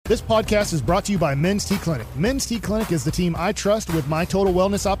This podcast is brought to you by Men's T Clinic. Men's T Clinic is the team I trust with my total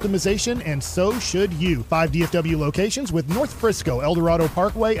wellness optimization, and so should you. 5 DFW locations with North Frisco, El Dorado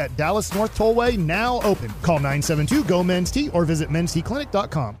Parkway at Dallas North Tollway now open. Call 972-GO-MEN'S-T or visit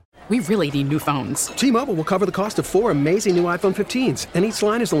mensteclinic.com. We really need new phones. T-Mobile will cover the cost of 4 amazing new iPhone 15s, and each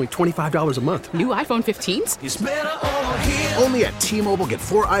line is only $25 a month. New iPhone 15s? It's better over here. Only at T-Mobile, get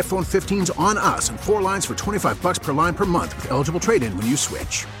 4 iPhone 15s on us and 4 lines for $25 per line per month with eligible trade-in when you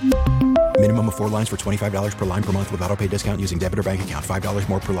switch. Minimum of 4 lines for $25 per line per month with autopay discount using debit or bank account. $5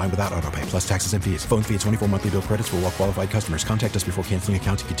 more per line without autopay, plus taxes and fees. Phone fee at 24 monthly bill credits for well-qualified customers. Contact us before canceling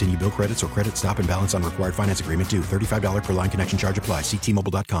account to continue bill credits or credit stop and balance on required finance agreement due. $35 per line connection charge applies. See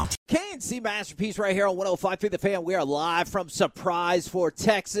T-Mobile.com. K&C Masterpiece right here on 105.3 The Fan. We are live from Surprise for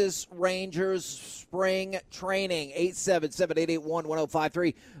Texas Rangers spring training.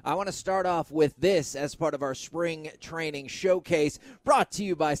 877-881-1053. I want to start off with this as part of our spring training showcase, brought to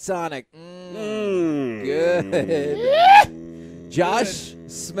you by Sonic. Good. Josh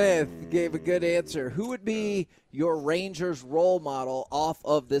Smith gave a good answer. Who would be your Rangers role model off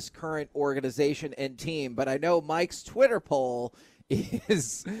of this current organization and team? But I know Mike's Twitter poll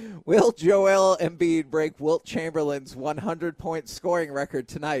is, will Joel Embiid break Wilt Chamberlain's 100-point scoring record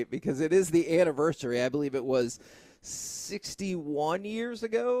tonight? Because it is the anniversary. I believe it was 61 years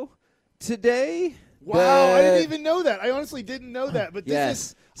ago today. Wow, I didn't even know that. I honestly didn't know that. But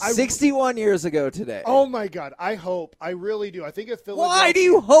this is 61 years ago today. Oh, my God. I hope. I really do. I think if Philadelphia. Why do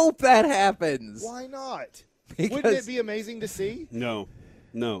you hope that happens? Why not? Because wouldn't it be amazing to see? No.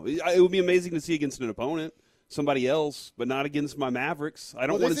 It would be amazing to see against an opponent, somebody else, but not against my Mavericks. I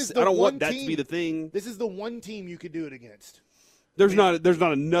don't want that to be the thing. This is the one team you could do it against. There's not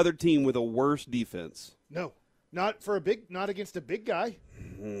another team with a worse defense. No. Not against a big guy.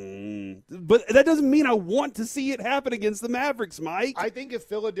 But that doesn't mean I want to see it happen against the Mavericks, Mike. I think if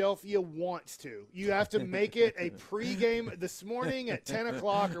Philadelphia wants to, you have to make it a pregame this morning at 10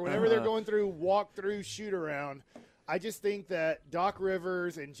 o'clock or whenever they're going through, walk through, shoot around. I just think that Doc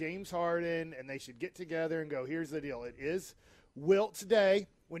Rivers and James Harden, and they should get together and go, here's the deal. It is Wilt's day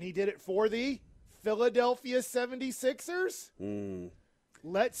when he did it for the Philadelphia 76ers.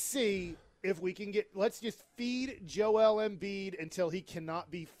 Let's see if we can let's just feed Joel Embiid until he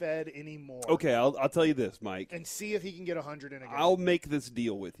cannot be fed anymore. Okay, I'll tell you this, Mike. And see if he can get 100 in a game. I'll make this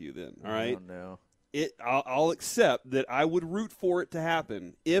deal with you then, all right? Oh, no. I'll accept that I would root for it to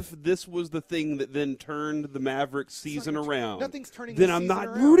happen if this was the thing that then turned the Mavericks season around. Nothing's turning then the I'm season not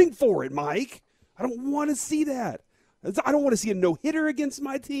around. rooting for it, Mike. I don't want to see that. I don't want to see a no-hitter against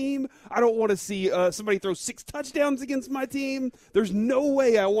my team. I don't want to see somebody throw 6 touchdowns against my team. There's no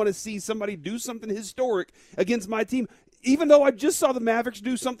way I want to see somebody do something historic against my team, even though I just saw the Mavericks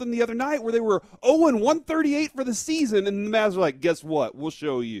do something the other night where they were 0-138 for the season, and the Mavs were like, guess what? We'll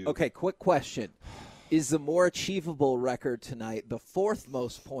show you. Okay, quick question. Is the more achievable record tonight the 4th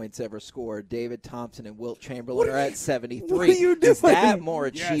most points ever scored? David Thompson and Wilt Chamberlain are at 73. What are you doing? Is that more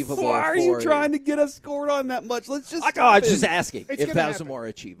achievable? Why are you trying to get us scored on that much? Let's just I was just asking It's if gonna that was happen. more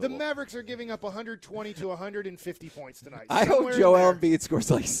achievable. The Mavericks are giving up 120 to 150 points tonight. I hope Somewhere in Joel there. Embiid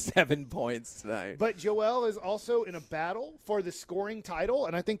scores like 7 points tonight. But Joel is also in a battle for the scoring title,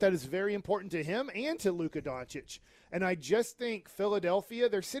 and I think that is very important to him and to Luka Doncic. And I just think Philadelphia,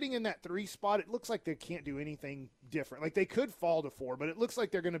 they're sitting in that 3 spot. It looks like they can't do anything different. Like they could fall to 4, but it looks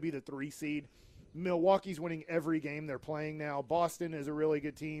like they're going to be the 3 seed. Milwaukee's winning every game they're playing now. Boston is a really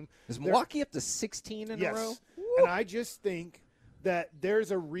good team. Is Milwaukee up to 16 in a row? And I just think that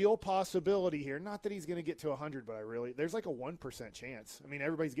there's a real possibility here. Not that he's going to get to 100, but there's like a 1% chance. I mean,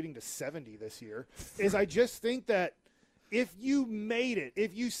 everybody's getting to 70 this year. I just think that if you made it,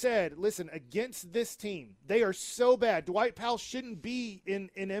 if you said, listen, against this team, they are so bad. Dwight Powell shouldn't be in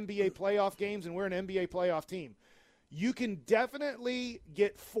NBA playoff games, and we're an NBA playoff team. You can definitely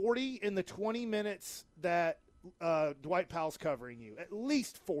get 40 in the 20 minutes that Dwight Powell's covering you. At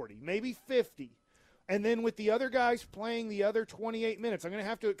least 40, maybe 50. And then with the other guys playing the other 28 minutes, I'm going to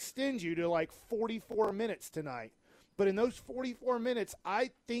have to extend you to like 44 minutes tonight. But in those 44 minutes, I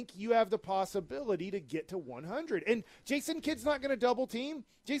think you have the possibility to get to 100. And Jason Kidd's not going to double team.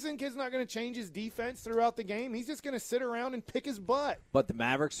 Jason Kidd's not going to change his defense throughout the game. He's just going to sit around and pick his butt. But the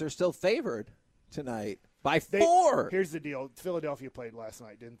Mavericks are still favored tonight by 4. Here's the deal. Philadelphia played last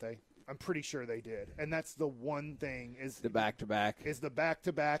night, didn't they? I'm pretty sure they did. And that's the one thing is the back-to-back. Is the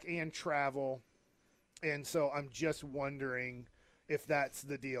back-to-back and travel. And so I'm just wondering if that's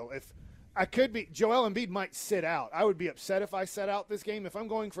the deal. If I could be – Joel Embiid might sit out. I would be upset if I sat out this game. If I'm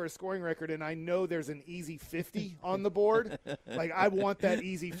going for a scoring record and I know there's an easy 50 on the board, like I want that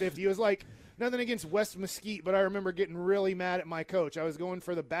easy 50. It was like nothing against West Mesquite, but I remember getting really mad at my coach. I was going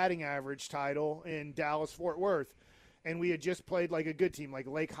for the batting average title in Dallas-Fort Worth, and we had just played like a good team, like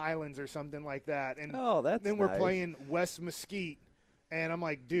Lake Highlands or something like that. And then we're playing West Mesquite, and I'm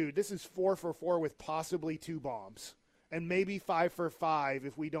like, dude, this is 4 for 4 with possibly 2 bombs, and maybe 5 for 5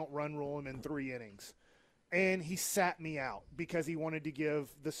 if we don't run rule him in 3 innings. And he sat me out because he wanted to give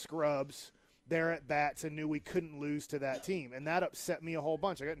the scrubs their at-bats and knew we couldn't lose to that team. And that upset me a whole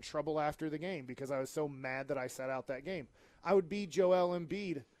bunch. I got in trouble after the game because I was so mad that I sat out that game. I would be Joel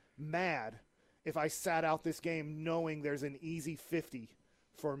Embiid mad if I sat out this game knowing there's an easy 50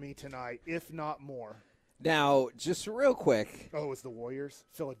 for me tonight, if not more. Now, just real quick. Oh, it's the Warriors?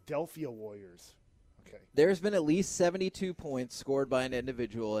 Philadelphia Warriors. Okay. There's been at least 72 points scored by an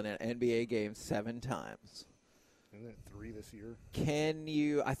individual in an NBA game 7 times. Isn't it 3 this year? Can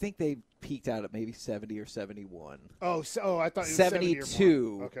you – I think they peaked out at maybe 70 or 71. Oh, I thought it was 72. 70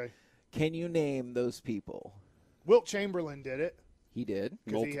 or more. Okay. Can you name those people? Wilt Chamberlain did it. He did.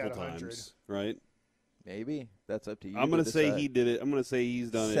 Multiple times, right? Maybe. That's up to you. I'm going to say he did it. I'm going to say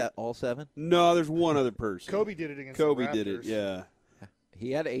he's done it. All 7? No, there's one other person. Kobe did it against Kobe the Raptors. did it, yeah.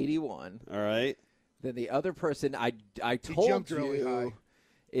 He had 81. All right. Then the other person I He told jumped you really high.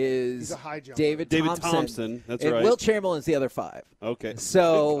 is He's a high jumper. David Thompson. That's and right. Wilt Chamberlain's the other 5. Okay.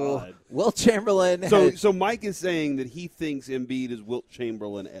 So Wilt Chamberlain. So Mike is saying that he thinks Embiid is Wilt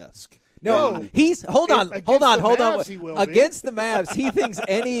Chamberlain-esque. No, he's hold on. Against the Against the Mavs, he thinks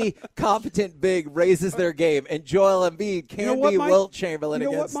any competent big raises their game, and Joel Embiid can be Wilt Chamberlain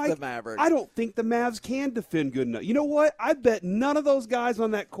against the Mavericks. I don't think the Mavs can defend good enough. You know what? I bet none of those guys on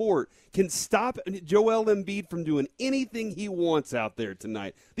that court can stop Joel Embiid from doing anything he wants out there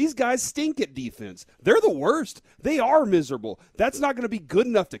tonight. These guys stink at defense. They're the worst. They are miserable. That's not going to be good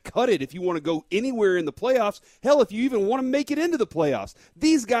enough to cut it if you want to go anywhere in the playoffs. Hell, if you even want to make it into the playoffs.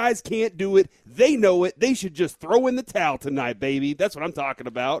 These guys can't do it. They know it. They should just throw in the towel tonight, baby. That's what I'm talking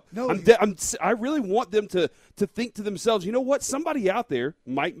about. No, I really want them to think to themselves, you know what? Somebody out there,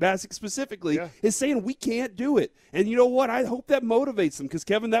 Mike Bassick specifically, is saying we can't do it. And you know what? I hope that motivates them because,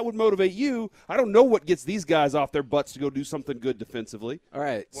 Kevin, that would motivate you. I don't know what gets these guys off their butts to go do something good defensively. All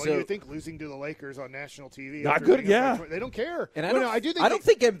right. Well, you think losing to the Lakers on national TV. Not good, yeah. They don't care. And I don't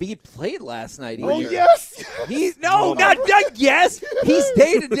think Embiid played last night either. Oh, yes. Not yes. He's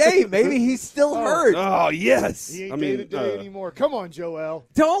day-to-day. Maybe he's still hurt. Oh, yes. He ain't day-to-day anymore. Come on, Joel.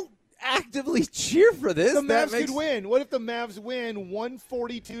 Don't actively cheer for this. The Mavs could win. What if the Mavs win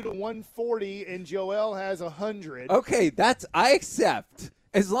 142 to 140 and Joel has 100? Okay, I accept.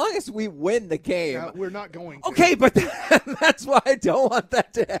 As long as we win the game. We're not going to. Okay, but that's why I don't want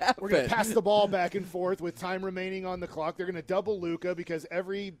that to happen. We're going to pass the ball back and forth with time remaining on the clock. They're going to double Luka because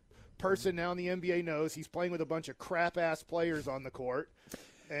every person now in the NBA knows he's playing with a bunch of crap-ass players on the court.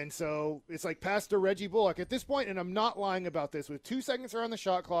 And so it's like pass to Reggie Bullock. At this point, and I'm not lying about this, with 2 seconds are on the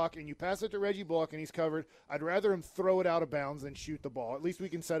shot clock and you pass it to Reggie Bullock and he's covered, I'd rather him throw it out of bounds than shoot the ball. At least we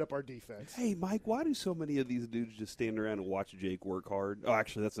can set up our defense. Hey, Mike, why do so many of these dudes just stand around and watch Jake work hard? Oh,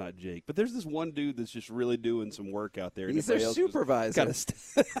 actually, that's not Jake. But there's this one dude that's just really doing some work out there. He's their supervisor. Gotta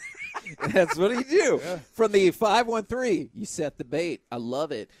That's what he do. Yeah. From the 513, you set the bait. I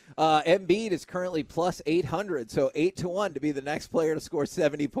love it. Embiid is currently plus 800, so 8-1 to be the next player to score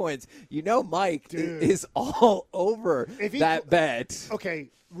 70 points. You know Mike is all over that bet. Okay,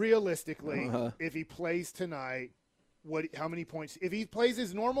 realistically, if he plays tonight, how many points? If he plays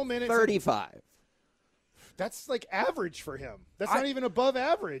his normal minutes, 35. That's like average for him. That's not even above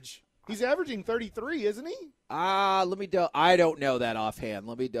average. He's averaging 33, isn't he? I don't know that offhand.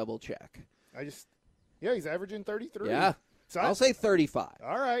 Let me double check. He's averaging 33. Yeah. So I'll say 35.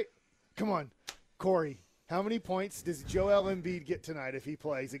 All right. Come on. Corey, how many points does Joel Embiid get tonight if he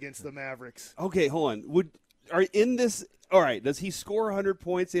plays against the Mavericks? Okay, hold on. All right, does he score 100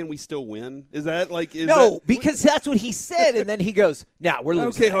 points and we still win? Is that like because that's what he said and then he goes, "Nah, we're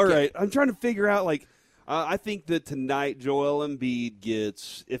losing." Okay, all right. I'm trying to figure out I think that tonight Joel Embiid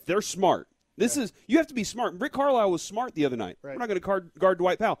gets, if they're smart, you have to be smart. Rick Carlisle was smart the other night. Right. We're not going to guard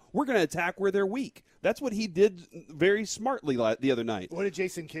Dwight Powell. We're going to attack where they're weak. That's what he did very smartly the other night. What did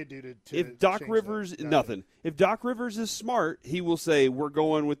Jason Kidd do to if Doc Rivers, nothing. If Doc Rivers is smart, he will say, we're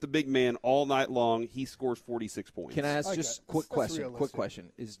going with the big man all night long. He scores 46 points. Can I ask quick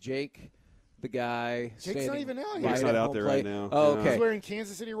question? Is Jake the guy Jake's not even out here. Jake's not out there right now. Oh, okay. He's wearing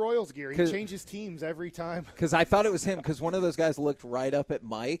Kansas City Royals gear. He changes teams every time. Because I thought it was him because one of those guys looked right up at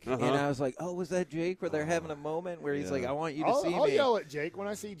Mike, and I was like, oh, was that Jake? Where they're having a moment where he's like, I want you to see me. I'll yell at Jake. When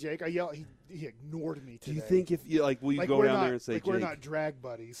I see Jake, I yell. He ignored me today. Do you think if you will you go down there and say, Jake, we're not drag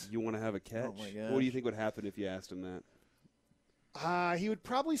buddies? You want to have a catch? Oh my gosh. What do you think would happen if you asked him that? He would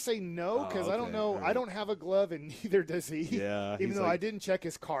probably say no because I don't okay. know. All right. I don't have a glove, and neither does he. Yeah, Even he's though like- I didn't check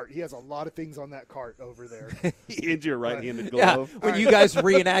his cart. He has a lot of things on that cart over there. He hands you a right-handed Yeah, glove. when you guys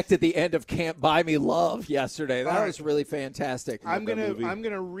reenacted the end of Can't Buy Me Love yesterday, that All right. was really fantastic. I'm movie.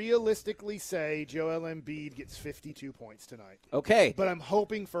 gonna realistically say Joel Embiid gets 52 points tonight, Okay. but I'm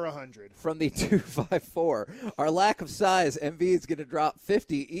hoping for 100. From the 254, our lack of size, Embiid's going to drop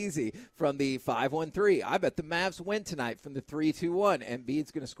 50 easy. From the 513, I bet the Mavs win tonight. From the 321,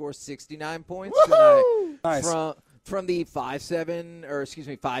 Embiid's going to score 69 points tonight. Nice. From the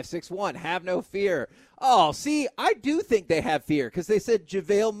 561, have no fear. Oh, see, I do think they have fear because they said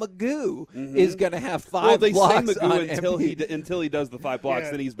JaVale McGee is going to have 5 Well, they say blocks on McGee Embiid. until he does the 5 blocks,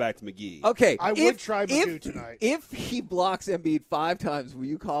 Yeah. then he's back to McGee. Okay, I would try McGee tonight. If he blocks Embiid 5 times, will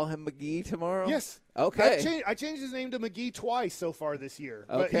you call him McGee tomorrow? Yes. Okay. I changed his name to McGee twice so far this year.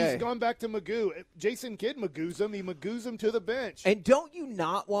 But Okay. he's gone back to Magoo. Jason Kidd Magoo's him. He Magoo's him to the bench. And don't you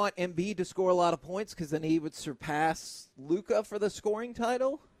not want Embiid to score a lot of points because then he would surpass Luka for the scoring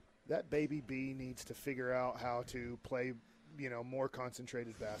title? That baby B needs to figure out how to play, more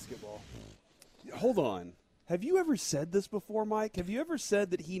concentrated basketball. Hold on. Have you ever said this before, Mike? Have you ever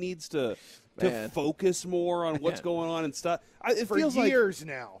said that he needs to Man. focus more on what's going on and stuff? It For feels years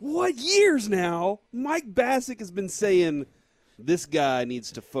now. What years now? Mike Bassick has been saying this guy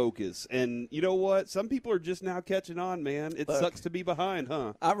needs to focus. And you know what? Some people are just now catching on, man. It sucks to be behind,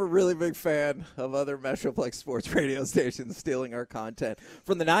 huh? I'm a really big fan of other Metroplex sports radio stations stealing our content.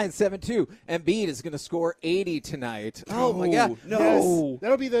 From the 972, Embiid is going to score 80 tonight. Oh, my God. No. Yes.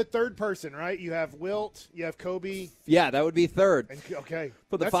 That'll be the third person, right? You have Wilt, you have Kobe, Yeah, that would be third. and okay.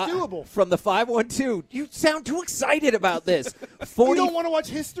 For the That's doable. From the 512, you sound too excited about this. You 40. don't want to watch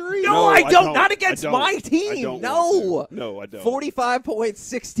history? No, No, I I don't. don't. Not against I don't. my I team. don't No. want to. No, I don't. 45 points,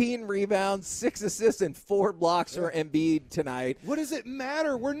 16 rebounds, 6 assists, and 4 blocks for Embiid tonight. What does it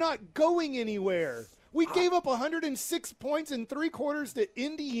matter? We're not going anywhere. We gave up 106 points in 3 quarters to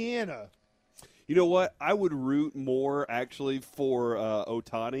Indiana. You know what? I would root more, actually, for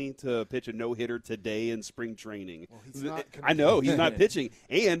Ohtani to pitch a no-hitter today in spring training. he's not gonna I know, he's not pitching,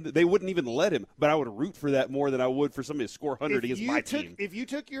 and they wouldn't even let him, but I would root for that more than I would for somebody to score 100 against my team. If you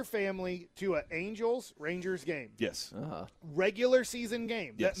took your family to an Angels-Rangers game, Yes. regular season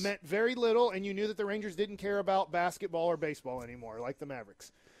game, Yes. that meant very little, and you knew that the Rangers didn't care about basketball or baseball anymore, like the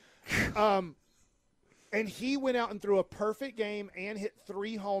Mavericks. And he went out and threw a perfect game and hit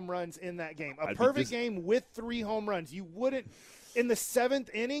 3 home runs in that game. A I'd be perfect game with 3 home runs. You wouldn't, in the 7th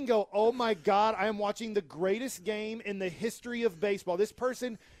inning, go, oh, my God, I am watching the greatest game in the history of baseball. This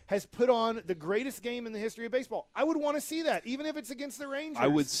person has put on the greatest game in the history of baseball. I would want to see that, even if it's against the Rangers. I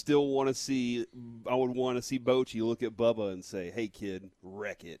would still want to see Bochy look at Bubba and say, hey, kid,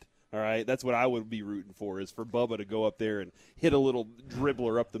 wreck it. All right, that's what I would be rooting for, is for Bubba to go up there and hit a little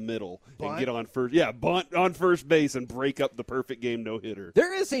dribbler up the middle and get on first. Yeah, bunt on first base and break up the perfect game no-hitter.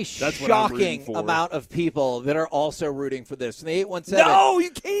 There is a That's what I'm rooting shocking for. amount of people that are also rooting for this. From the 817, No,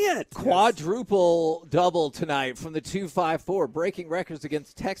 you can't. quadruple double tonight from the 254. Breaking records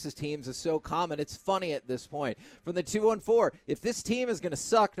against Texas teams is so common, it's funny at this point. From the 214, if this team is going to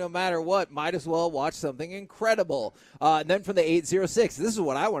suck no matter what, might as well watch something incredible. And then from the 806, this is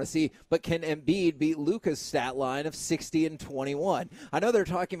what I want to see, but can Embiid beat Luka's stat line of 60 and 21? I know they're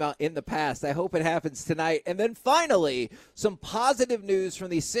talking about in the past. I hope it happens tonight. And then finally, some positive news from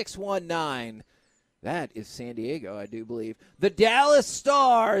the 619. That is San Diego, I do believe. The Dallas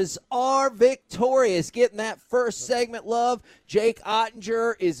Stars are victorious, getting that first segment love. Jake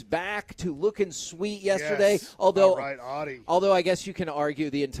Ottinger is back to looking sweet yesterday. Yes. Although, All right, Audie. although I guess you can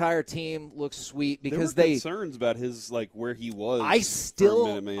argue the entire team looks sweet because there were they. concerns about his where he was. I for a still,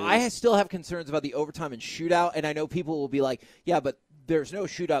 minute, man. I still have concerns about the overtime and shootout, and I know people will be like, "Yeah, but there's no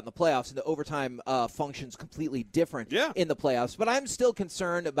shootout in the playoffs, and the overtime functions completely different in the playoffs." But I'm still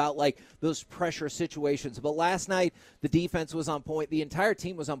concerned about those pressure situations. But last night, the defense was on point. The entire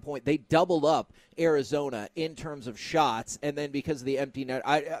team was on point. They doubled up Arizona in terms of shots, and then because of the empty net,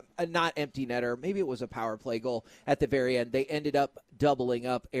 not empty netter, maybe it was a power play goal at the very end. They ended up doubling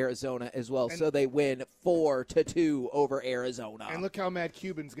up Arizona as well, so they win 4-2 over Arizona. And look how mad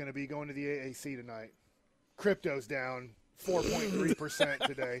Cuban's going to be going to the AAC tonight. Crypto's down 4.3%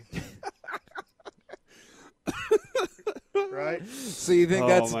 today. Right? So you think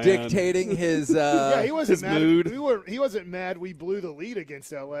that's man. dictating his? Yeah, he wasn't his mad. mood. He wasn't mad. We blew the lead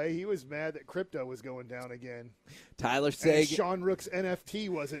against LA. He was mad that crypto was going down again. Tyler And Sagan. Sean Rook's NFT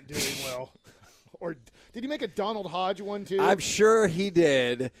wasn't doing well. Or did he make a Donald Hodge one too? I'm sure he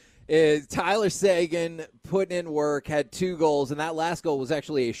did. is Tyler Seguin putting in work, had 2 goals, and that last goal was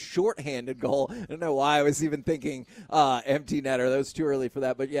actually a shorthanded goal. I don't know why I was even thinking empty netter. That was too early for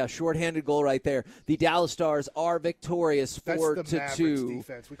that. But, yeah, shorthanded goal right there. The Dallas Stars are victorious 4-2. That's the Mavericks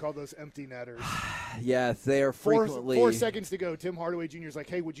defense. We call those empty netters. Yes, they are frequently. 4 seconds to go. Tim Hardaway Jr. is like,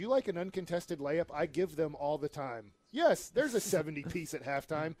 hey, would you like an uncontested layup? I give them all the time. Yes, there's a 70-piece at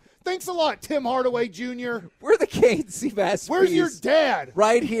halftime. Thanks a lot, Tim Hardaway Jr. We're the KNC Masterpiece. Where's your dad?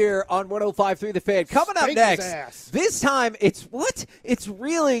 Right here on 105.3 The Fan. Coming up Spank next, his ass. this time it's what? It's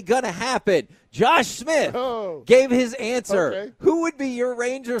really going to happen. Josh Smith Oh. gave his answer. Okay. Who would be your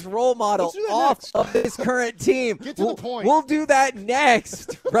Rangers role model Let's do that off next. of this current team? Get to the point. We'll do that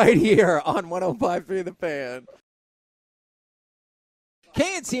next right here on 105.3 The Fan.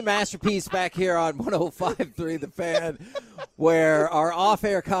 KNC Masterpiece back here on 105.3 The Fan, where our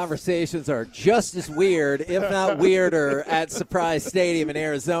off-air conversations are just as weird, if not weirder, at Surprise Stadium in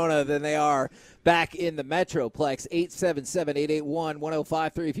Arizona than they are back in the Metroplex.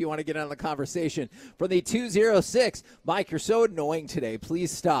 877-881-1053 if you want to get on the conversation. From the 206, Mike, you're so annoying today. Please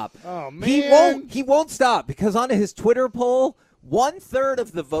stop. Oh, man. He won't stop because on his Twitter poll, 1/3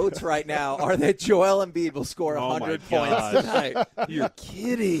 of the votes right now are that Joel Embiid will score 100 points gosh. tonight. You're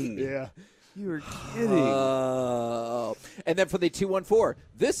kidding. Yeah. You're kidding. And then for the 214,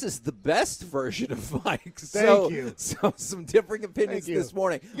 this is the best version of Mike. Thank you. So some differing opinions Thank you. this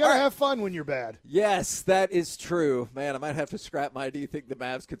morning. You got to have fun when you're bad. Yes, that is true. Man, I might have to scrap my Do You Think the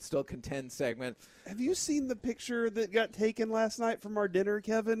Mavs Could Still Contend segment. Have you seen the picture that got taken last night from our dinner,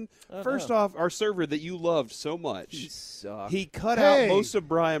 Kevin? First off, our server that you loved so much. He cut Hey. out most of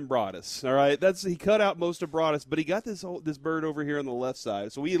Brian Broaddus. All right, he cut out most of Broaddus, but he got this bird over here on the left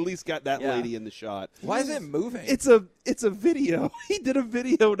side, so we at least got that Yeah. lady in the shot. Why is it moving? It's a video. He did a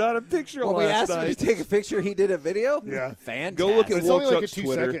video, not a picture. when we last asked him night. to take a picture, he did a video? Yeah. Fantastic. Go look at It's only like a Wolchuk's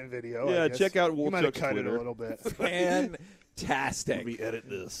Twitter. 2-second video. Yeah, I guess. check out You might have Wolchuk's cut it Twitter. a little bit. Fantastic. Let me edit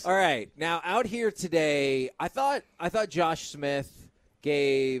this. All right, now out here today, I thought Josh Smith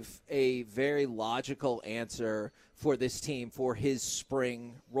gave a very logical answer for this team for his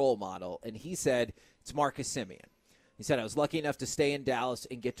spring role model, and he said it's Marcus Semien. He said, I was lucky enough to stay in Dallas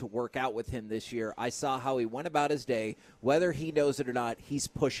and get to work out with him this year. I saw how he went about his day. Whether he knows it or not, he's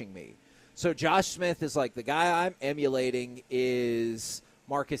pushing me. So Josh Smith is like, the guy I'm emulating is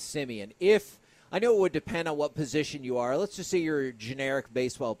Marcus Semien. I know it would depend on what position you are. Let's just say you're a generic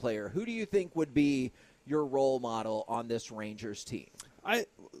baseball player. Who do you think would be your role model on this Rangers team?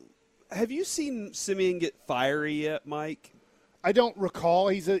 Have you seen Semien get fiery yet, Mike? I don't recall.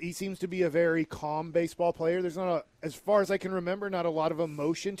 He seems to be a very calm baseball player. There's not as far as I can remember, not a lot of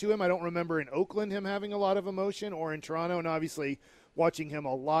emotion to him. I don't remember in Oakland him having a lot of emotion, or in Toronto, and obviously watching him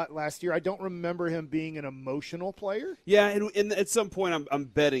a lot last year. I don't remember him being an emotional player. Yeah, and at some point, I'm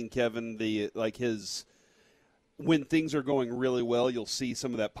betting Kevin when things are going really well, you'll see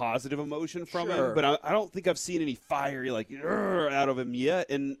some of that positive emotion from Sure. him. But I don't think I've seen any fire out of him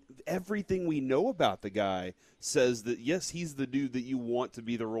yet. And everything we know about the guy says that, yes, he's the dude that you want to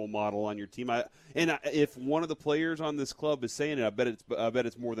be the role model on your team. If one of the players on this club is saying it, I bet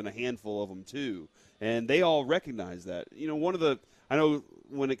it's more than a handful of them too, and they all recognize that. You know, I know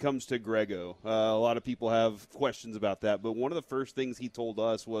when it comes to Grego, a lot of people have questions about that, but one of the first things he told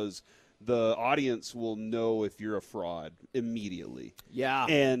us was the audience will know if you're a fraud immediately. Yeah.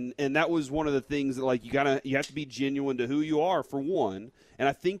 And that was one of the things that, you have to be genuine to who you are, for one. And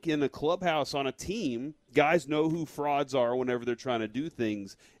I think in a clubhouse on a team, guys know who frauds are whenever they're trying to do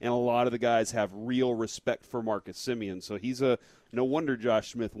things, and a lot of the guys have real respect for Marcus Semien. So no wonder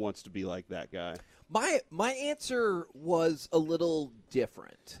Josh Smith wants to be like that guy. My answer was a little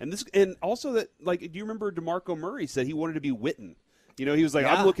different. And also that, do you remember DeMarco Murray said he wanted to be Witten? You know, he was like,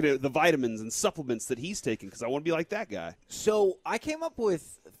 Yeah. I'm looking at the vitamins and supplements that he's taking because I want to be like that guy. So I came up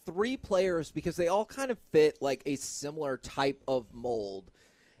with 3 players because they all kind of fit like a similar type of mold.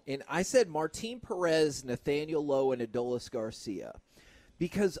 And I said Martin Perez, Nathaniel Lowe, and Adolis Garcia.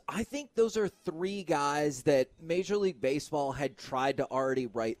 Because I think those are 3 guys that Major League Baseball had tried to already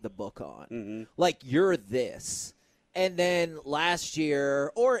write the book on. Mm-hmm. Like, you're this. And then last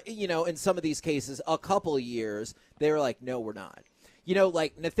year, or, in some of these cases, a couple of years, they were like, no, we're not.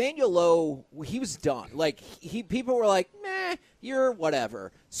 Like Nathaniel Lowe, he was done. Like, people were like, meh, you're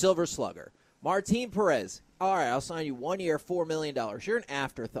whatever. Silver Slugger. Martin Perez, all right, I'll sign you 1 year, $4 million. You're an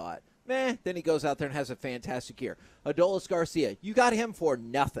afterthought. Meh, then he goes out there and has a fantastic year. Adolis Garcia, you got him for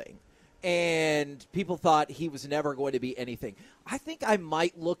nothing. And people thought he was never going to be anything. I think I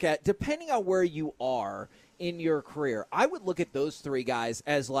might look at, depending on where you are in your career, I would look at those 3 guys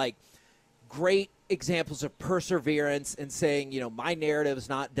as like great examples of perseverance and saying, my narrative's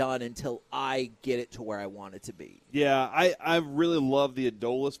not done until I get it to where I want it to be. Yeah, I really love the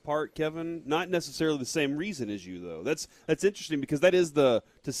Adolis part, Kevin. Not necessarily the same reason as you, though. That's interesting because that is to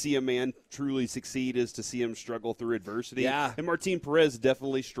see a man truly succeed is to see him struggle through adversity. Yeah. And Martin Perez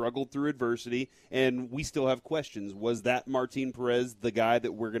definitely struggled through adversity, and we still have questions. Was that Martin Perez the guy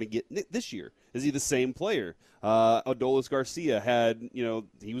that we're going to get this year? Is he the same player? Adolis Garcia had,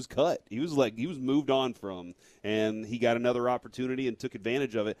 he was cut. He was moved on from, and he got another opportunity and took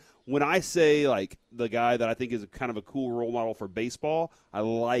advantage of it. When I say, the guy that I think is kind of a cool role model for baseball, I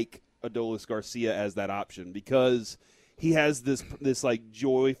like Adolis Garcia as that option because he has this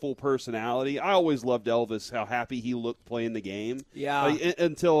joyful personality. I always loved Elvis, how happy he looked playing the game. Yeah.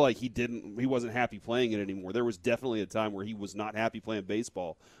 Until he wasn't happy playing it anymore. There was definitely a time where he was not happy playing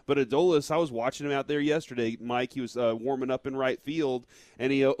baseball. But Adolis, I was watching him out there yesterday, Mike. He was warming up in right field,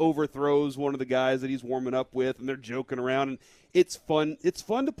 and he overthrows one of the guys that he's warming up with, and they're joking around. And it's fun. It's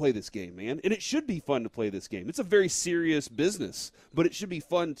fun to play this game, man, and it should be fun to play this game. It's a very serious business, but it should be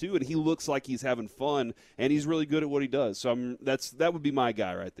fun too. And he looks like he's having fun, and he's really good at what he does. So that would be my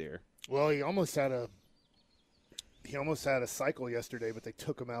guy right there. Well, he almost had a cycle yesterday, but they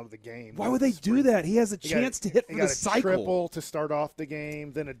took him out of the game. Why would they do that? He has a chance to hit for the cycle. He got a triple to start off the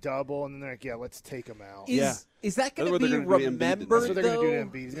game, then a double, and then they're like, yeah, let's take him out. Is that going to be remembered, That's what they're though?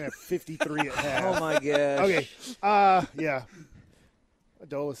 going to do to Embiid. He's going to have 53 at half. Oh, my gosh. Okay. Yeah.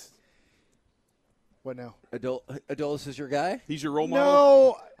 Adolis. What now? Adolis is your guy? He's your role model?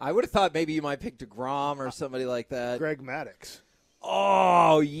 No. I would have thought maybe you might pick DeGrom or somebody like that. Greg Maddux.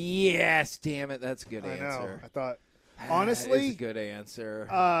 Oh, yes. Damn it. That's a good I answer. know. I thought, That honestly, is a good answer.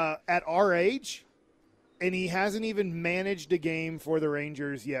 at our age, and he hasn't even managed a game for the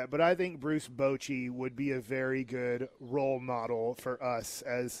Rangers yet, but I think Bruce Bochy would be a very good role model for us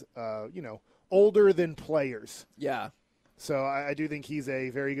as, older than players. Yeah. So I do think he's a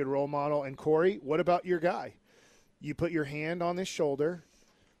very good role model. And, Corey, what about your guy? You put your hand on his shoulder,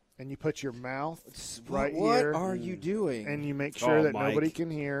 and you put your mouth right here. What are you doing? And you make sure that Mike. nobody can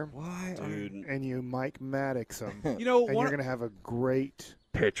hear. Why? Dude. And you Mike Maddox him. You know, and you're going to have a great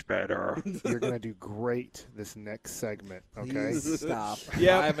pitch better. You're going to do great this next segment, okay? Please stop.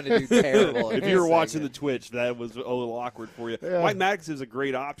 Yeah. I'm going to do terrible. If you were watching the Twitch, that was a little awkward for you. Yeah. Mike Maddox is a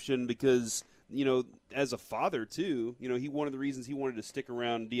great option because, as a father, too, one of the reasons he wanted to stick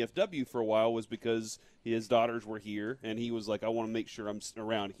around DFW for a while was because his daughters were here, and he was like, I want to make sure I'm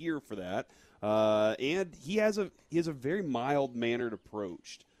around here for that. And he has a very mild-mannered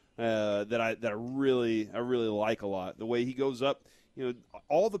approach that I really like a lot. The way he goes up,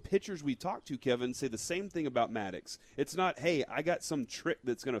 all the pitchers we talk to, Kevin, say the same thing about Maddox. It's not, hey, I got some trick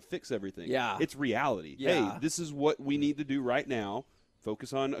that's going to fix everything. Yeah. It's reality. Yeah. Hey, this is what we need to do right now.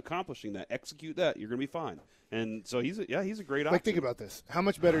 Focus on accomplishing that. Execute that. You're going to be fine. And so he's a great option. Like, think about this. How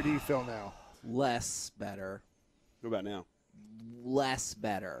much better do you feel now? Less better. What about now? Less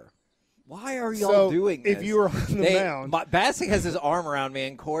better. Why are y'all doing this? If you were on the mound. Bassick has his arm around me,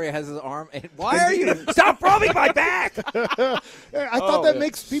 and Corey has his arm. And why are you? Stop rubbing my back! I thought that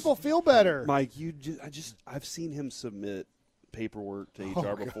makes people feel better. Mike, I've seen him submit paperwork to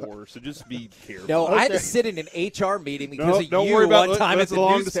HR before, so just be careful. No, I had to sit in an HR meeting because of don't you worry about one time at that's the a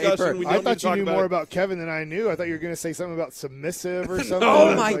long newspaper. discussion. We I don't need thought to you talk knew about more it. about Kevin than I knew. I thought you were going to say something about submissive or something. Oh, I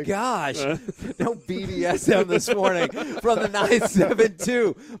was my like, gosh. No BDSM this morning from the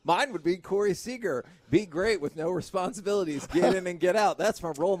 972. Mine would be Corey Seager. Be great with no responsibilities. Get in and get out. That's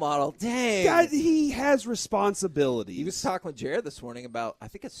my role model. Dang. God, he has responsibilities. He was talking with Jared this morning about, I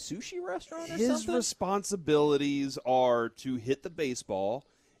think, a sushi restaurant or His something. responsibilities are to hit the baseball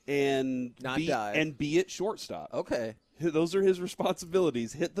and Not be dive. and be at shortstop. Okay. Those are his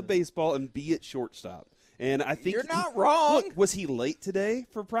responsibilities. Hit the baseball and be at shortstop. And I think You're not wrong. Look, was he late today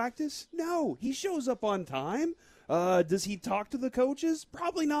for practice? No, he shows up on time. Does he talk to the coaches?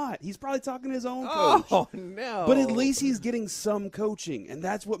 Probably not. He's probably talking to his own coach. Oh, no. But at least he's getting some coaching, and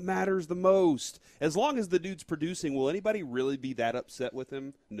that's what matters the most. As long as the dude's producing, will anybody really be that upset with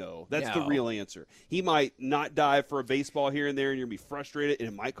him? No. That's the No. real answer. He might not dive for a baseball here and there, and you're going to be frustrated, and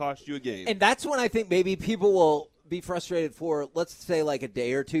it might cost you a game. And that's when I think maybe people will be frustrated for, let's say, like a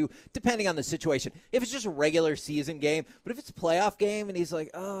day or two, depending on the situation. If it's just a regular season game, but if it's a playoff game and he's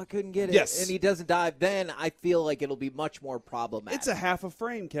like, oh, I couldn't get it, Yes. and he doesn't dive, then I feel like it'll be much more problematic. It's a half a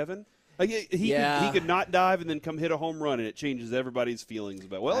frame, Kevin. Like he Yeah. could not dive and then come hit a home run, and it changes everybody's feelings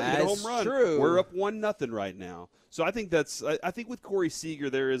about, well, he hit a That's home run. true. We're up 1-0 right now. So I think I think with Corey Seager,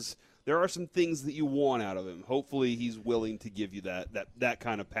 there is there are some things that you want out of him. Hopefully he's willing to give you that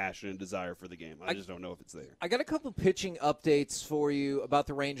kind of passion and desire for the game. I just don't know if it's there. I got a couple pitching updates for you about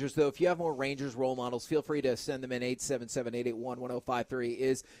the Rangers, though. If you have more Rangers role models, feel free to send them in 877-881-1053.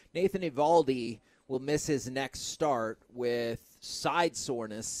 Is Nathan Eovaldi will miss his next start with side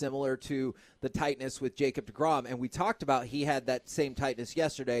soreness, similar to the tightness with Jacob deGrom. And we talked about he had that same tightness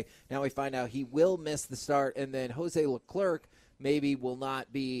yesterday. Now we find out he will miss the start. And then Jose Leclerc maybe will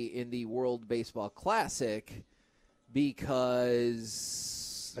not be in the World Baseball Classic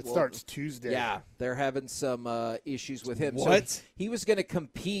because it starts Tuesday. Yeah, they're having some issues with him. What? So he was going to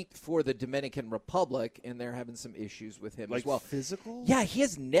compete for the Dominican Republic, and they're having some issues with him as well. Physical? Yeah, he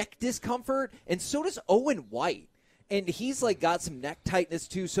has neck discomfort, and so does Owen White. And he's got some neck tightness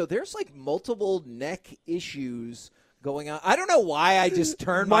too. So there's multiple neck issues going on. I don't know why I just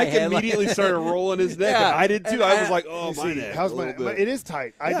turned Mike my head. immediately started rolling his neck. Yeah. And I did too. I was like, oh, my neck. How's my? It is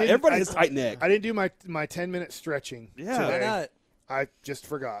tight. Everybody has tight neck. I didn't do my 10-minute stretching Yeah. today. Why not? I just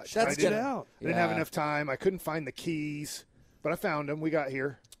forgot. That's I didn't, good. out. I didn't have enough time. I couldn't find the keys, but I found them. We got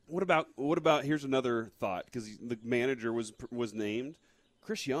here. What about? Here's another thought because the manager was named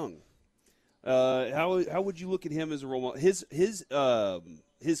Chris Young. How would you look at him as a role model? His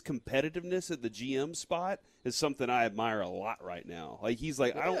competitiveness at the GM spot is something I admire a lot right now. He's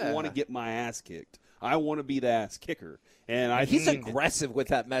like, I don't want to get my ass kicked. I want to be the ass kicker. And He's aggressive with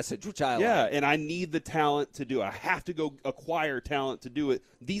that message, which I like. Yeah, and I need the talent to do it. I have to go acquire talent to do it.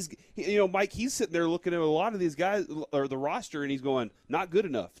 Mike, he's sitting there looking at a lot of these guys or the roster, and he's going, not good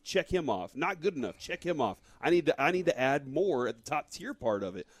enough. Check him off. Not good enough. Check him off. I need to add more at the top tier part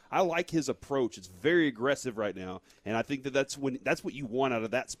of it. I like his approach. It's very aggressive right now, and I think that's what you want out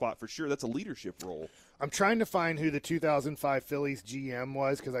of that spot for sure. That's a leadership role. I'm trying to find who the 2005 Phillies GM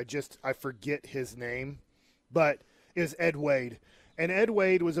was because I forget his name, but it was Ed Wade. And Ed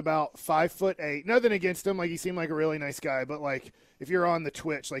Wade was about 5'8". Nothing against him. He seemed like a really nice guy. But, if you're on the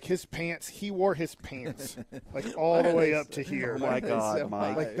Twitch, his pants, he wore his pants, all the way up to here. Oh, my God,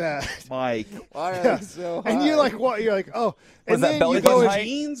 Mike. Like that. Mike. Why are they so high? And you're like, what? You're like, oh. Was And that then belly you go button and-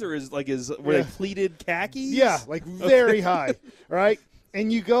 Jeans or were they pleated khakis? Yeah, very high, right?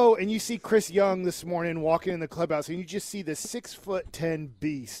 And you go and you see Chris Young this morning walking in the clubhouse, and you just see this 6'10"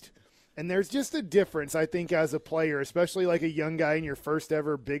 beast. And there's just a difference, I think, as a player, especially a young guy in your first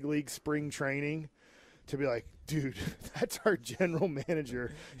ever big league spring training, to be like, dude, that's our general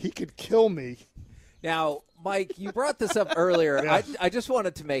manager. He could kill me. Now, Mike, you brought this up earlier. Yeah. I just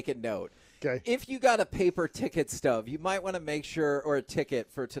wanted to make a note. Okay. If you got a paper ticket stub, you might want to make sure, or a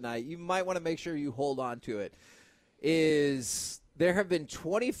ticket for tonight, you might want to make sure you hold on to it. There have been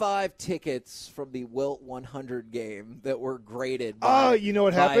 25 tickets from the Wilt 100 game that were graded by, you know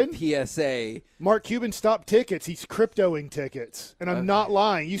what happened? PSA. Mark Cuban stopped tickets. He's cryptoing tickets. And I'm not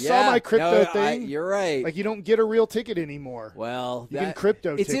lying. You saw my crypto thing? You're right. You don't get a real ticket anymore. Well, you can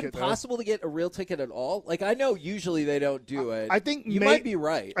crypto it's ticket, impossible to get a real ticket at all. I know usually they don't do it. I think you might be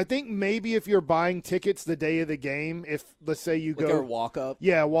right. I think maybe if you're buying tickets the day of the game, if let's say you go a walk up.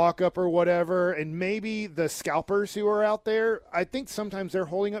 Yeah, walk up or whatever, and maybe the scalpers who are out there, I think sometimes they're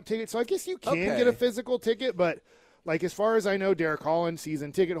holding up tickets. So I guess you can get a physical ticket, but as far as I know, Derek Holland,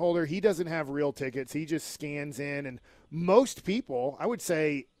 season ticket holder, he doesn't have real tickets. He just scans in, and most people, I would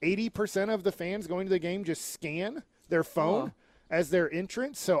say 80% of the fans going to the game just scan their phone as their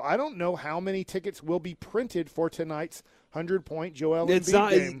entrance. So I don't know how many tickets will be printed for tonight's 100-point Joel Embiid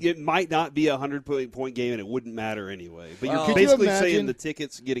game. It might not be a 100-point game, and it wouldn't matter anyway. But Well, you're could you basically imagine- saying the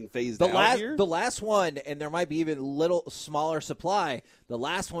tickets getting phased out here? The last one, and there might be even little smaller supply. The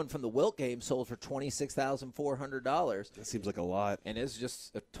last one from the Wilt game sold for $26,400, That seems like a lot. and it's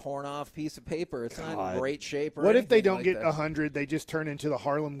just a torn off piece of paper. It's not God. in great shape. Or What if they anything don't like get that. 100? They just turn into the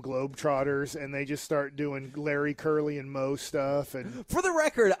Harlem Globetrotters, and they just start doing Larry, Curly, and Moe stuff. And For the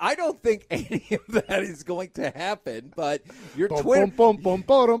record, I don't think any of that is going to happen. But your Bum, Twitter. bum, bum,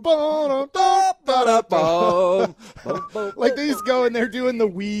 bum, bum, bum, bum, bum, bum, bum. Like they just go and they're doing the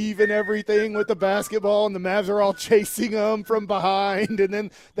weave and everything with the basketball, and the Mavs are all chasing them from behind, and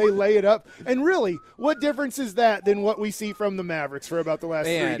then they lay it up. And really, what difference is that than what we see from the Mavericks for about the last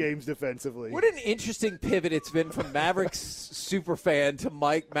Man. 3 games defensively? What an interesting pivot it's been from Mavericks super fan to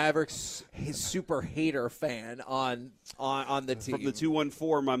Mike Mavericks his super hater fan on the team. From the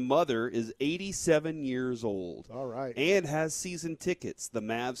 214, my mother is 87 years old. All right. And has season tickets. The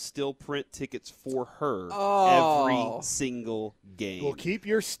Mavs still print tickets for her Oh. every single game. Well, keep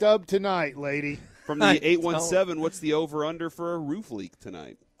your stub tonight, lady. From the 817, what's the over-under for a roof leak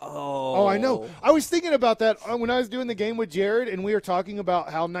tonight? Oh, I know. I was thinking about that when I was doing the game with Jared, and we were talking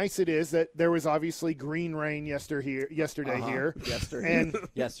about how nice it is that there was obviously green rain yesterday here.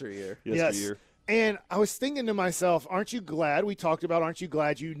 Yesteryear. Yes. And I was thinking to myself, aren't you glad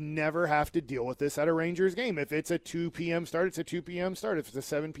you never have to deal with this at a Rangers game? If it's a 2 p.m. start, it's a 2 p.m. start. If it's a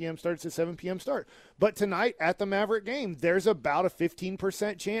 7 p.m. start, it's a 7 p.m. start. But tonight at the Maverick game, there's about a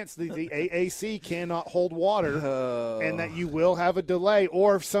 15% chance the AAC cannot hold water and that you will have a delay.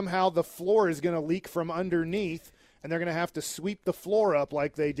 Or if somehow the floor is going to leak from underneath and they're going to have to sweep the floor up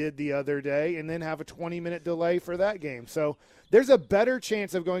like they did the other day and then have a 20-minute delay for that game. So there's a better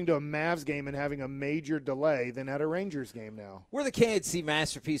chance of going to a Mavs game and having a major delay than at a Rangers game now. We're the K&C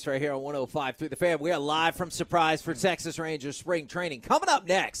Masterpiece right here on 105.3 The Fan. We are live from Surprise for Texas Rangers spring training. Coming up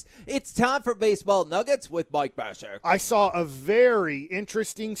next, it's time for Baseball Nuggets with Mike Bassick. I saw a very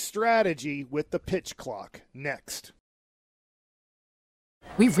interesting strategy with the pitch clock. Next.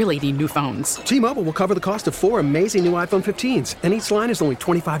 We really need new phones. T-Mobile will cover the cost of 4 amazing new iPhone 15s, and each line is only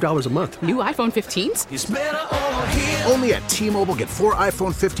 $25 a month. New iPhone 15s? It's better over here. Only at T-Mobile, get 4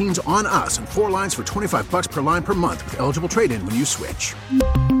 iPhone 15s on us and 4 lines for $25 per line per month with eligible trade-in when you switch.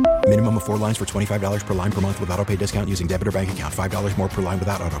 Minimum of 4 lines for $25 per line per month with autopay discount using debit or bank account. $5 more per line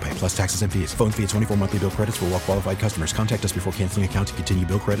without autopay, plus taxes and fees. Phone fee at 24 monthly bill credits for well-qualified customers. Contact us before canceling account to continue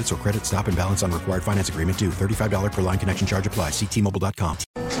bill credits or credit stop and balance on required finance agreement due. $35 per line connection charge applies. See T-Mobile.com.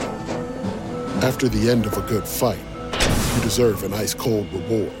 After the end of a good fight, you deserve an ice-cold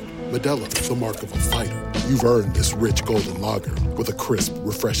reward. Modelo is the mark of a fighter. You've earned this rich golden lager with a crisp,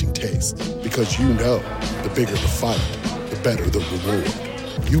 refreshing taste. Because you know, the bigger the fight, the better the reward.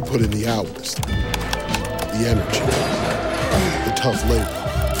 You put in the hours, the energy, the tough labor.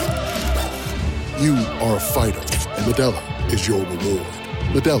 You are a fighter, and Modelo is your reward.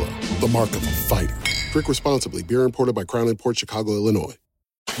 Modelo, the mark of a fighter. Drink responsibly. Beer imported by Crown Imports, Chicago, Illinois.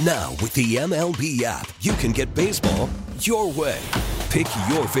 Now, with the MLB app, you can get baseball your way. Pick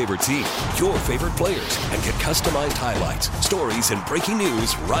your favorite team, your favorite players, and get customized highlights, stories, and breaking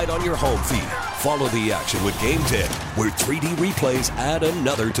news right on your home feed. Follow the action with Game Day, where 3D replays add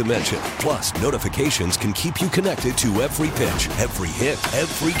another dimension. Plus, notifications can keep you connected to every pitch, every hit,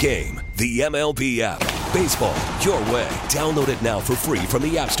 every game. The MLB app. Baseball your way. Download it now for free from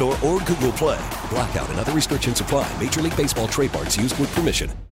the App Store or Google Play. Blackout and other restrictions apply. Major League Baseball trademarks used with permission.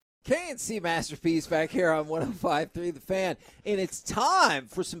 K&C Masterpiece back here on 105.3 The Fan. And it's time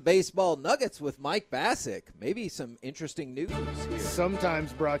for some Baseball Nuggets with Mike Bassick. Maybe some interesting news here.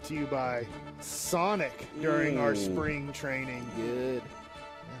 Sometimes brought to you by Sonic during our spring training. Good.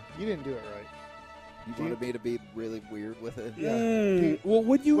 You didn't do it right. You wanted me to be really weird with it? Yeah. Well,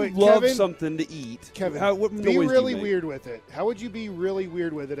 would you Wait, love Kevin? something to eat? Kevin, what be noise do really you make? weird with it. How would you be really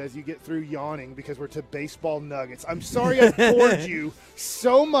weird with it as you get through yawning because we're to Baseball Nuggets? I'm sorry I bored you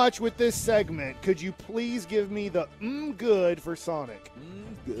so much with this segment. Could you please give me the good for Sonic?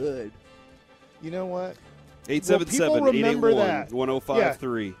 Good. You know what?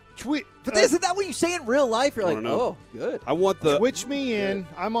 877-881-1053. Tweet. But isn't that what you say in real life? You're like, know. oh, good. I want the Twitch me in.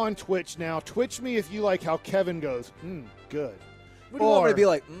 I'm on Twitch now. Twitch me if you like how Kevin goes, good. What do you want me to be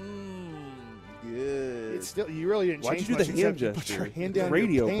like, good? It's still, you really didn't Why'd change you do much the hand except you gesture? put your hand down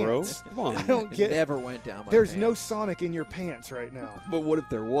Radio, your bro. pants. Come on. I don't get. Never went down my There's pants. no Sonic in your pants right now. But what if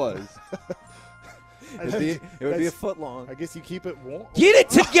there was? It would be a foot long. I guess you keep it warm. Get it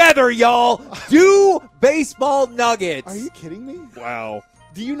together, y'all. Do Baseball Nuggets. Are you kidding me? Wow.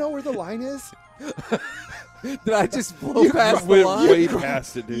 Do you know where the line is? Did I just blow past the Went line? way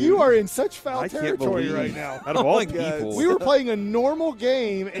past it, dude. You are in such foul I can't territory believe right now. Out of all my God. people, We were playing a normal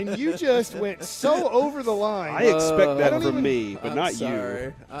game, and you just went so over the line. I expect that don't from even- me, but I'm not sorry.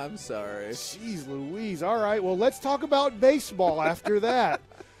 you. I'm sorry. Jeez Louise. All right, well, let's talk about baseball after that.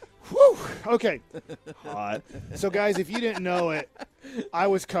 Whew. Okay. Hot. So, guys, if you didn't know it, I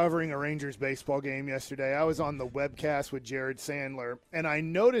was covering a Rangers baseball game yesterday. I was on the webcast with Jared Sandler, and I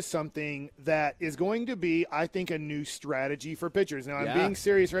noticed something that is going to be, I think, a new strategy for pitchers. Now, I'm being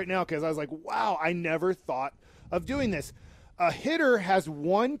serious right now because I was like, wow, I never thought of doing this. A hitter has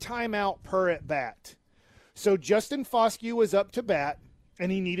 1 timeout per at-bat. So Justin Foscue was up to bat,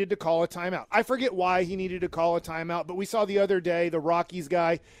 and he needed to call a timeout. I forget why he needed to call a timeout, but we saw the other day the Rockies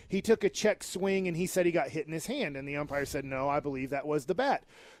guy, he took a check swing, and he said he got hit in his hand, and the umpire said, no, I believe that was the bat.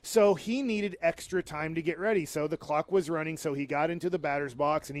 So he needed extra time to get ready. So the clock was running, so he got into the batter's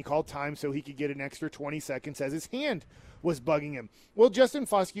box, and he called time so he could get an extra 20 seconds as his hand was bugging him. Well, Justin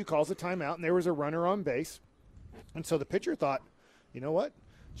Foscue calls a timeout, and there was a runner on base. And so the pitcher thought, you know what?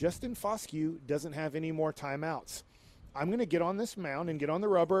 Justin Foscue doesn't have any more timeouts. I'm going to get on this mound and get on the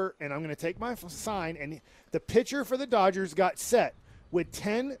rubber, and I'm going to take my sign. And the pitcher for the Dodgers got set. with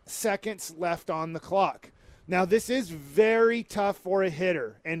 10 seconds left on the clock. Now, this is very tough for a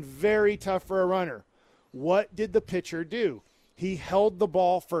hitter and very tough for a runner. What did the pitcher do? He held the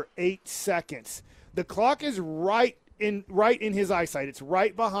ball for 8 seconds. The clock is right in his eyesight. It's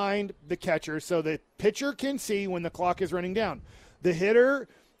right behind the catcher, so the pitcher can see when the clock is running down. The hitter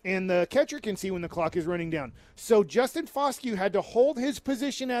and the catcher can see when the clock is running down. So Justin Foscue had to hold his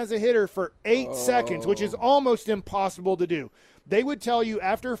position as a hitter for 8 seconds, which is almost impossible to do. They would tell you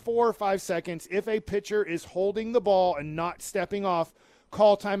after 4 or 5 seconds, if a pitcher is holding the ball and not stepping off,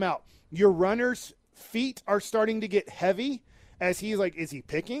 call timeout. Your runner's feet are starting to get heavy as he's like, is he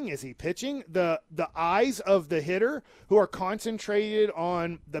picking? Is he pitching? The eyes of the hitter who are concentrated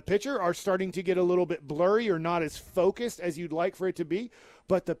on the pitcher are starting to get a little bit blurry or not as focused as you'd like for it to be.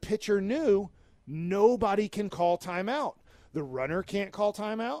 But the pitcher knew nobody can call timeout. The runner can't call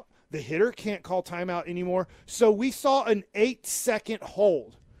timeout. The hitter can't call timeout anymore. So we saw an 8-second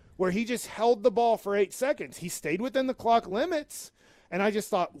hold where he just held the ball for 8 seconds. He stayed within the clock limits. And I just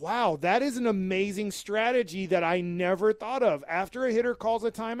thought, wow, that is an amazing strategy that I never thought of. After a hitter calls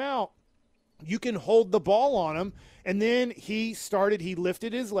a timeout, you can hold the ball on him. And then he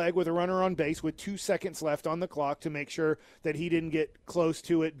lifted his leg with a runner on base with 2 seconds left on the clock to make sure that he didn't get close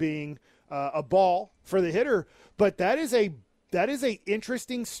to it being a ball for the hitter. But that is a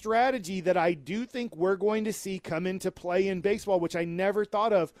interesting strategy that I do think we're going to see come into play in baseball, which I never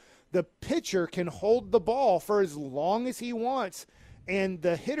thought of. The pitcher can hold the ball for as long as he wants, and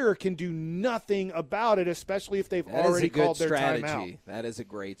the hitter can do nothing about it, especially if they've already called their timeout. That is a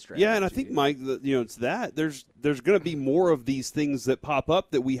great strategy. Yeah, and I think, Mike, it's that. There's going to be more of these things that pop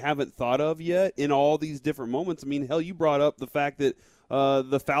up that we haven't thought of yet in all these different moments. I mean, hell, you brought up the fact that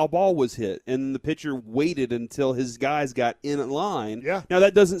the foul ball was hit, and the pitcher waited until his guys got in line. Yeah. Now,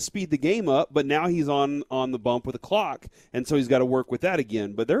 that doesn't speed the game up, but now he's on the bump with a clock, and so he's got to work with that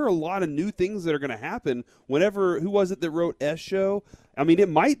again. But there are a lot of new things that are going to happen whenever – who was it that wrote S-Show? I mean, it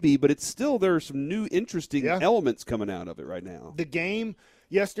might be, but it's still – there are some new interesting elements coming out of it right now. The game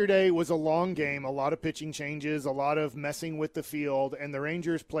yesterday was a long game, a lot of pitching changes, a lot of messing with the field, and the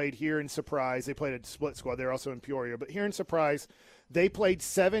Rangers played here in Surprise. They played a split squad. They're also in Peoria. But here in Surprise – they played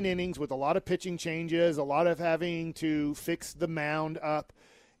 7 innings with a lot of pitching changes, a lot of having to fix the mound up,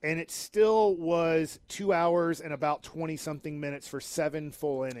 and it still was 2 hours and about 20-something minutes for 7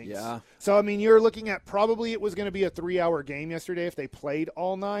 full innings. Yeah. So, I mean, you're looking at probably it was going to be a 3-hour game yesterday if they played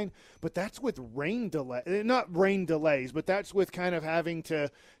all 9, but that's with rain delay. Not rain delays, but that's with kind of having to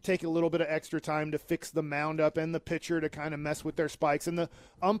take a little bit of extra time to fix the mound up and the pitcher to kind of mess with their spikes. And the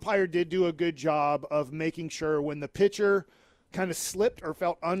umpire did do a good job of making sure when the pitcher – kind of slipped or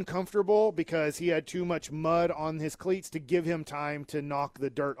felt uncomfortable because he had too much mud on his cleats to give him time to knock the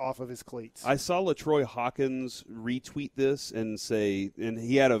dirt off of his cleats. I saw LaTroy Hawkins retweet this and say, and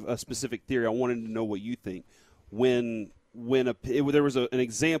he had a specific theory. I wanted to know what you think. There was an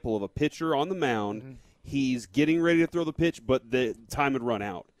example of a pitcher on the mound, he's getting ready to throw the pitch, but the time had run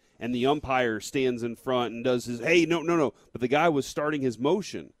out. And the umpire stands in front and does his, hey, no. But the guy was starting his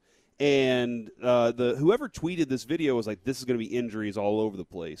motion. And whoever tweeted this video was like, this is going to be injuries all over the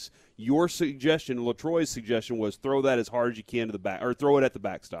place. Your suggestion, LaTroy's suggestion, was throw that as hard as you can to the back, or throw it at the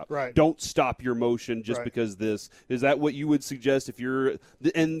backstop. Right. Don't stop your motion just because this. Is that what you would suggest if you're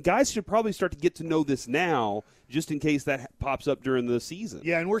 – and guys should probably start to get to know this now just in case that pops up during the season.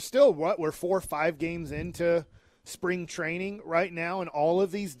 Yeah, and we're still, we're 4 or 5 games into spring training right now, and all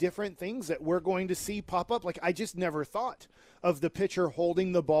of these different things that we're going to see pop up. Like, I just never thought of the pitcher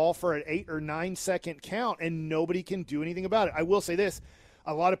holding the ball for an 8 or 9 second count, and nobody can do anything about it. I will say this.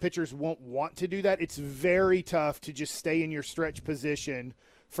 A lot of pitchers won't want to do that. It's very tough to just stay in your stretch position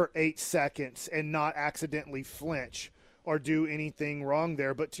for 8 seconds and not accidentally flinch or do anything wrong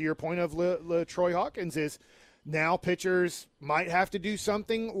there. But to your point of LaTroy Hawkins is now pitchers might have to do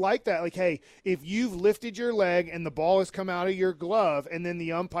something like that. Like, hey, if you've lifted your leg and the ball has come out of your glove and then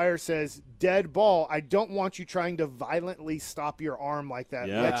the umpire says dead ball, I don't want you trying to violently stop your arm like that.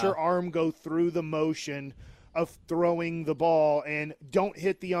 Yeah. Let your arm go through the motion of throwing the ball and don't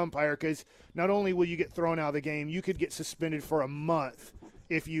hit the umpire, because not only will you get thrown out of the game, you could get suspended for a month.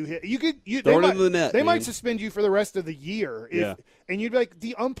 If you hit, they might suspend you for the rest of the year. And you'd be like,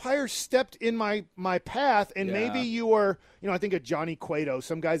 the umpire stepped in my path, and maybe you are, I think of Johnny Cueto,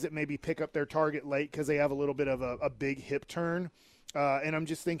 some guys that maybe pick up their target late because they have a little bit of a big hip turn. And I'm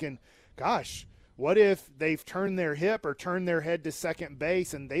just thinking, gosh, what if they've turned their hip or turned their head to second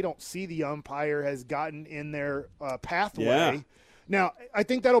base and they don't see the umpire has gotten in their pathway? Yeah. Now, I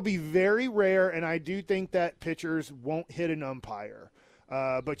think that'll be very rare, and I do think that pitchers won't hit an umpire.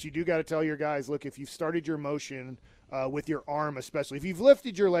 But you do got to tell your guys, look, if you've started your motion with your arm especially, if you've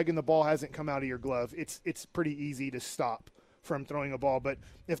lifted your leg and the ball hasn't come out of your glove, it's pretty easy to stop from throwing a ball. But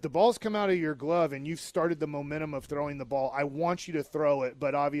if the ball's come out of your glove and you've started the momentum of throwing the ball, I want you to throw it,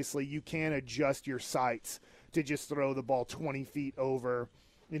 but obviously you can adjust your sights to just throw the ball 20 feet over,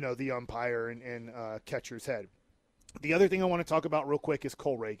 the umpire and catcher's head. The other thing I want to talk about real quick is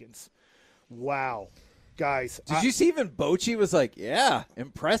Cole Reagans. Wow. Guys. Did you see even Bochy was like, yeah,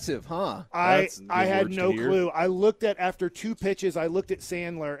 impressive, huh? I had no clue. I looked at, after 2 pitches, I looked at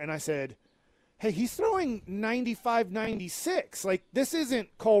Sandler and I said, hey, he's throwing 95, 96. Like, this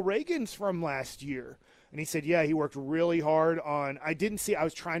isn't Cole Reagans from last year. And he said, yeah, he worked really hard on – I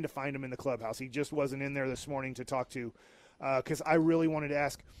was trying to find him in the clubhouse. He just wasn't in there this morning to talk to, because I really wanted to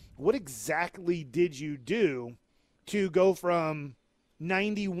ask, what exactly did you do to go from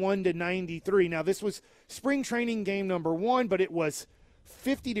 91 to 93? Now, this was spring training game number 1, but it was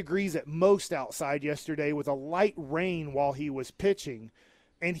 50 degrees at most outside yesterday with a light rain while he was pitching.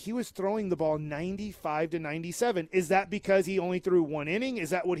 And he was throwing the ball 95 to 97. Is that because he only threw 1 inning? Is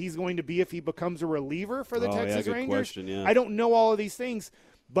that what he's going to be if he becomes a reliever for the Texas good Rangers? Question, yeah. I don't know all of these things.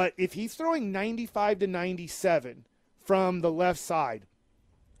 But if he's throwing 95 to 97 from the left side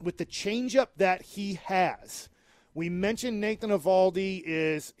with the changeup that he has, we mentioned Nathan Eovaldi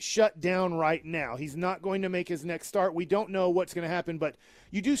is shut down right now. He's not going to make his next start. We don't know what's going to happen, but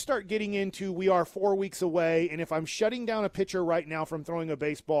you do start getting into, we are 4 weeks away, and if I'm shutting down a pitcher right now from throwing a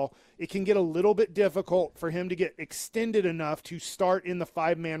baseball, it can get a little bit difficult for him to get extended enough to start in the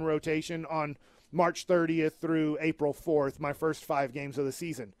 5-man rotation on March 30th through April 4th, my first 5 games of the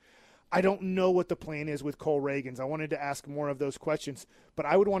season. I don't know what the plan is with Cole Reagans. I wanted to ask more of those questions, but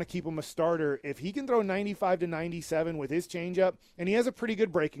I would want to keep him a starter. If he can throw 95 to 97 with his changeup, and he has a pretty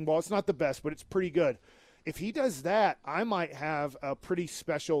good breaking ball. It's not the best, but it's pretty good. If he does that, I might have a pretty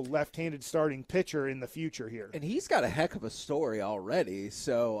special left-handed starting pitcher in the future here. And he's got a heck of a story already,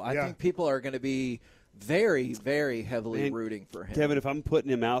 so I think people are going to be very, very heavily rooting for him. Kevin, if I'm putting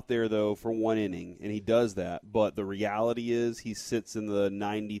him out there, though, for 1 inning, and he does that, but the reality is he sits in the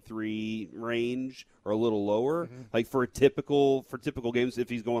 93 range or a little lower, like for typical games if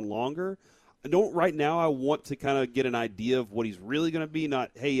he's going longer, right now I want to kind of get an idea of what he's really going to be,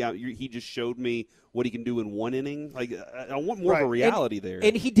 not, hey, he just showed me what he can do in 1 inning. Like, I want more of a reality there.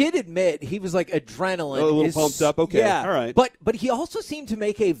 And he did admit he was like adrenaline. A little pumped up? Okay. Yeah. All right. But he also seemed to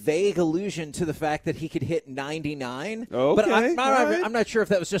make a vague allusion to the fact that he could hit 99. Okay. But I'm not sure if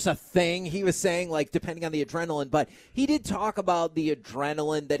that was just a thing he was saying, like, depending on the adrenaline. But he did talk about the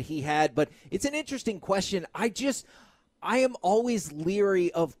adrenaline that he had. But it's an interesting question. I am always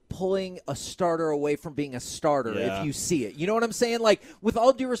leery of pulling a starter away from being a starter if you see it. You know what I'm saying? Like, with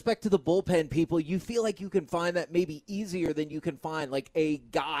all due respect to the bullpen people, you feel like you can find that maybe easier than you can find, like, a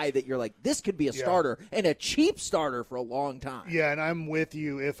guy that you're like, this could be a starter and a cheap starter for a long time. Yeah, and I'm with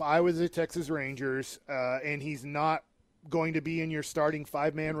you. If I was the Texas Rangers and he's not going to be in your starting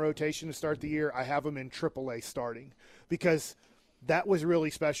 5-man rotation to start the year, I have him in AAA starting because – that was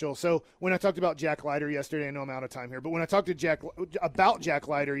really special. So when I talked about Jack Leiter yesterday, I know I'm out of time here, but when I talked to Jack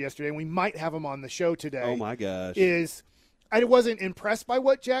Leiter yesterday, and we might have him on the show today. Oh my gosh. I wasn't impressed by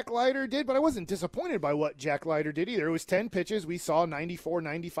what Jack Leiter did, but I wasn't disappointed by what Jack Leiter did either. It was 10 pitches. We saw 94,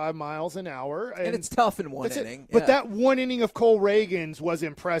 95 miles an hour. And it's tough in 1 inning. But that 1 inning of Cole Reagans was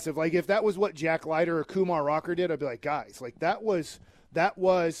impressive. Like, if that was what Jack Leiter or Kumar Rocker did, I'd be like, guys, like, that was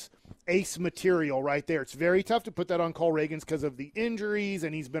ace material right there. It's very tough to put that on Cole Reagans because of the injuries,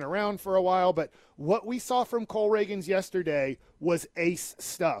 and he's been around for a while. But what we saw from Cole Reagans yesterday was ace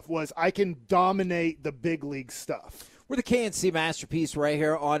stuff, was I can dominate the big league stuff. We're the KNC Masterpiece right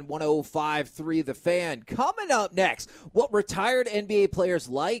here on 105.3 The Fan. Coming up next, what retired NBA players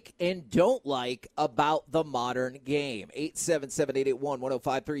like and don't like about the modern game.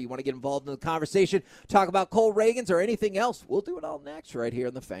 877-881-1053. You want to get involved in the conversation, talk about Cole Reagans or anything else, we'll do it all next right here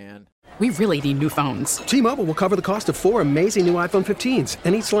on The Fan. We really need new phones. T-Mobile will cover the cost of 4 amazing new iPhone 15s,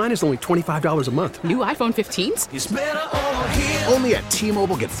 and each line is only $25 a month. New iPhone 15s? It's better over here. Only at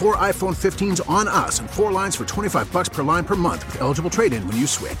T-Mobile, get 4 iPhone 15s on us and 4 lines for $25 per line per month with eligible trade-in when you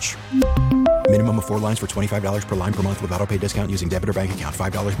switch. Minimum of 4 lines for $25 per line per month with auto-pay discount using debit or bank account.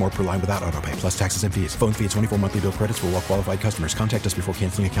 $5 more per line without auto-pay, plus taxes and fees. Phone fee at 24 monthly bill credits for well-qualified customers. Contact us before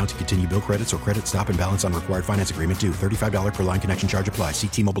canceling account to continue bill credits or credit stop and balance on required finance agreement due. $35 per line connection charge applies. See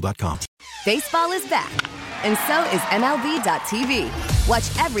T-Mobile.com. Baseball is back, and so is MLB.tv. Watch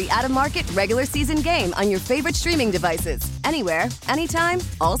every out-of-market regular season game on your favorite streaming devices, anywhere, anytime,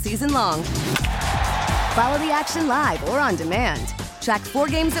 all season long. Follow the action live or on demand. Track 4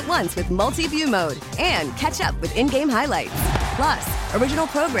 games at once with multi-view mode and catch up with in-game highlights. Plus, original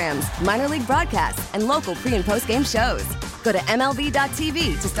programs, minor league broadcasts, and local pre- and post-game shows. Go to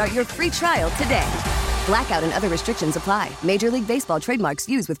MLB.tv to start your free trial today. Blackout and other restrictions apply. Major League Baseball trademarks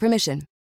used with permission.